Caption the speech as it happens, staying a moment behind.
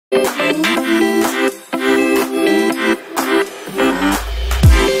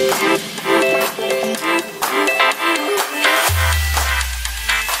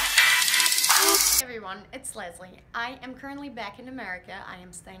am currently back in America. I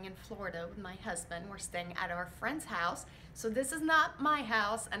am staying in Florida with my husband. We're staying at our friend's house. So this is not my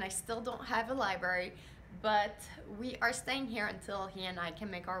house and I still don't have a library, but we are staying here until he and I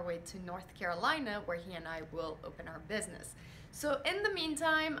can make our way to North Carolina, where he and I will open our business. So in the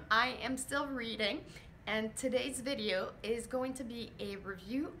meantime, I am still reading, and today's video is going to be a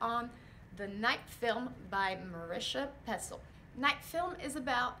review on The Night Film by Marisha Pessl. Night Film is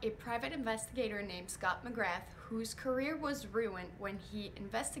about a private investigator named Scott McGrath whose career was ruined when he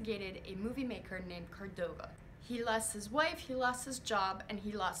investigated a movie maker named Cordova. He lost his wife, he lost his job, and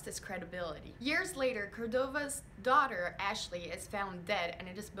he lost his credibility. Years later, Cordova's daughter, Ashley, is found dead, and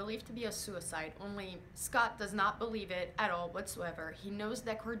it is believed to be a suicide, only Scott does not believe it at all whatsoever. He knows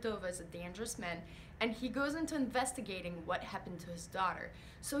that Cordova is a dangerous man, and he goes into investigating what happened to his daughter.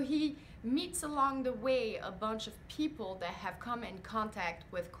 So he meets along the way a bunch of people that have come in contact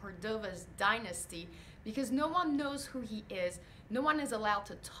with Cordova's dynasty, because no one knows who he is. No one is allowed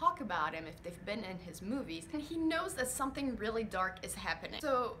to talk about him if they've been in his movies, and he knows that something really dark is happening.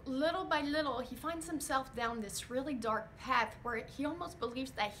 So little by little, he finds himself down this really dark path where he almost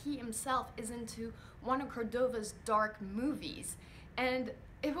believes that he himself is into one of Cordova's dark movies, and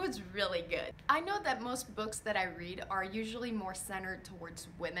it was really good. I know that most books that I read are usually more centered towards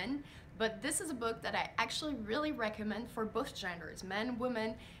women, but this is a book that I actually really recommend for both genders, men,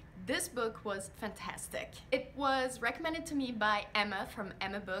 women. This book was fantastic. It was recommended to me by Emma from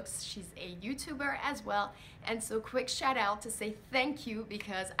Emma Books. She's a YouTuber as well, and so quick shout out to say thank you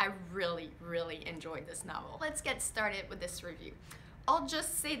because I really enjoyed this novel. Let's get started with this review. I'll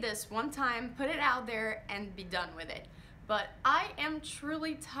just say this one time, put it out there, and be done with it. But I am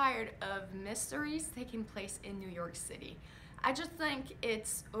truly tired of mysteries taking place in New York City. I just think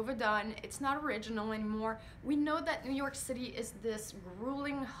it's overdone, it's not original anymore. We know that New York City is this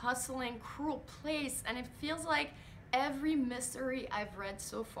grueling, hustling, cruel place, and it feels like every mystery I've read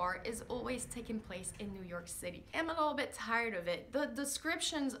so far is always taking place in New York City. I'm a little bit tired of it. The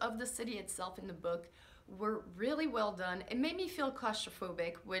descriptions of the city itself in the book were really well done. It made me feel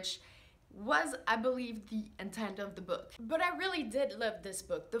claustrophobic, which was, I believe, the intent of the book. But I really did love this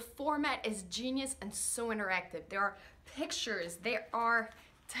book. The format is genius and so interactive. There are pictures, there are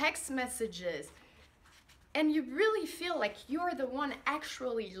text messages, and you really feel like you're the one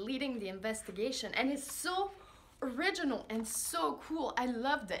actually leading the investigation, and it's so original and so cool. I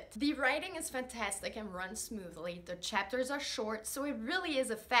loved it. The writing is fantastic and runs smoothly. The chapters are short, so it really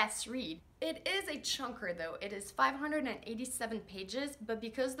is a fast read. It is a chunker though. It is 587 pages, but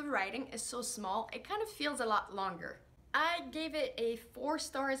because the writing is so small, it kind of feels a lot longer. I gave it a 4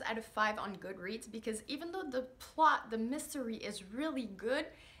 stars out of 5 on Goodreads because even though the plot, the mystery is really good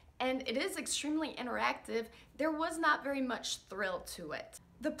and it is extremely interactive, there was not very much thrill to it.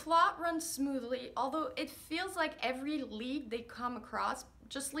 The plot runs smoothly, although it feels like every lead they come across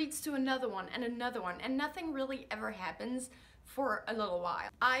just leads to another one, and nothing really ever happens for a little while.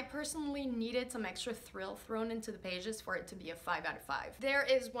 I personally needed some extra thrill thrown into the pages for it to be a 5 out of 5. There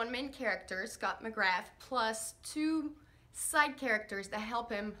is one main character, Scott McGrath, plus 2 side characters that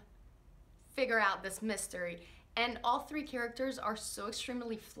help him figure out this mystery. And all 3 characters are so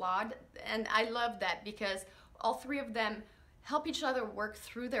extremely flawed, and I love that because all 3 of them help each other work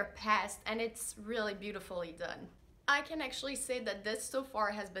through their past, and it's really beautifully done. I can actually say that this so far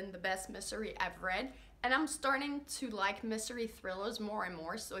has been the best mystery I've read, and I'm starting to like mystery thrillers more and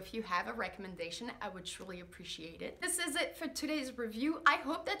more, so if you have a recommendation, I would truly appreciate it. This is it for today's review. I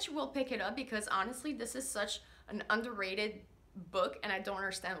hope that you will pick it up because honestly, this is such an underrated book and I don't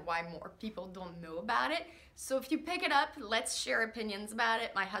understand why more people don't know about it. So if you pick it up, let's share opinions about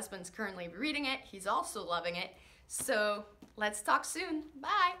it. My husband's currently reading it. He's also loving it. So let's talk soon.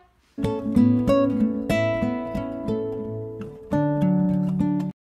 Bye!